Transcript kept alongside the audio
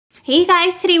Hey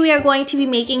guys, today we are going to be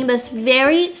making this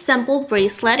very simple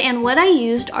bracelet, and what I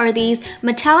used are these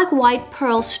metallic white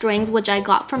pearl strings which I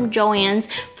got from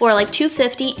Joann's for like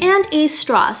 $2.50 and a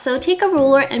straw. So take a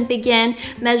ruler and begin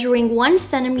measuring 1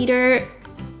 centimeter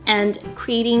and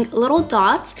creating little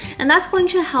dots, and that's going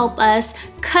to help us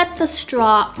cut the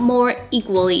straw more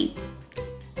equally.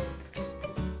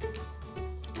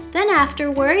 Then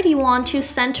afterward you want to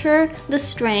center the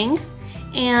string,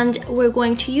 and we're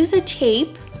going to use a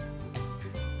tape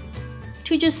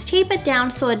to just tape it down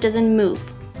so it doesn't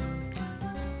move.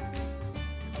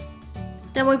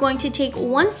 Then we're going to take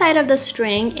one side of the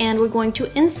string and we're going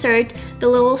to insert the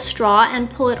little straw and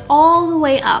pull it all the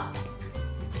way up.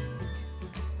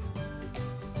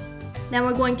 Then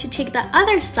we're going to take the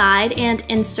other side and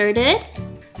insert it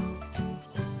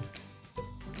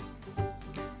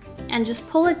and just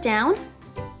pull it down.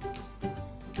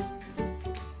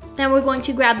 Then we're going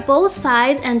to grab both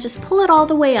sides and just pull it all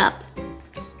the way up.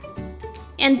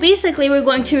 And basically we're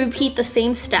going to repeat the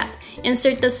same step.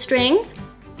 Insert the string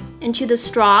into the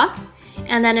straw,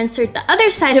 and then insert the other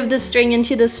side of the string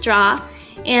into the straw,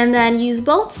 and then use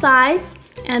both sides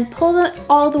and pull it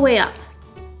all the way up.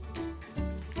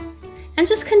 And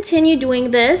just continue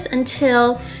doing this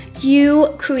until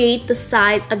you create the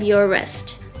size of your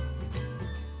wrist.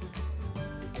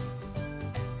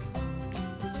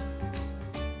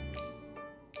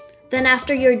 Then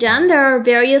after you're done, there are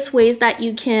various ways that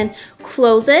you can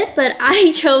close it, but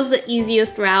I chose the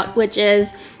easiest route, which is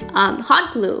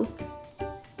hot glue.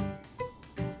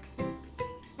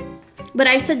 But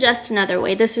I suggest another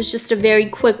way. This is just a very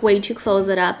quick way to close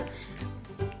it up.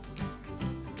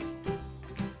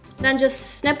 Then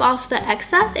just snip off the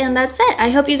excess, and that's it. I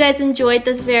hope you guys enjoyed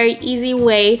this very easy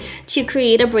way to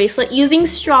create a bracelet using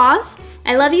straws.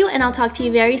 I love you, and I'll talk to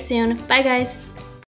you very soon. Bye guys.